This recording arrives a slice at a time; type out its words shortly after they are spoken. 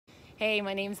Hey,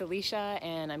 my name's Alicia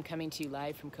and I'm coming to you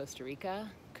live from Costa Rica.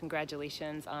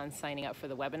 Congratulations on signing up for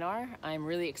the webinar. I'm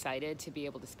really excited to be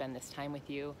able to spend this time with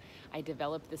you. I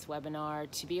developed this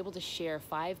webinar to be able to share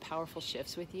 5 powerful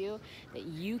shifts with you that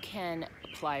you can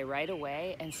apply right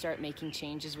away and start making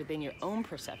changes within your own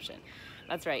perception.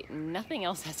 That's right, nothing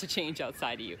else has to change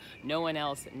outside of you. No one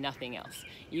else, nothing else.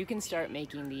 You can start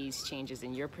making these changes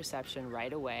in your perception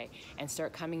right away and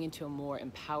start coming into a more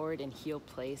empowered and healed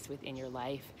place within your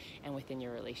life and within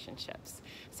your relationships.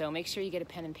 So make sure you get a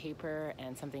pen and paper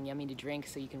and something yummy to drink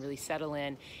so you can really settle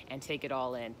in and take it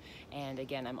all in. And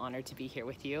again, I'm honored to be here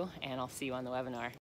with you, and I'll see you on the webinar.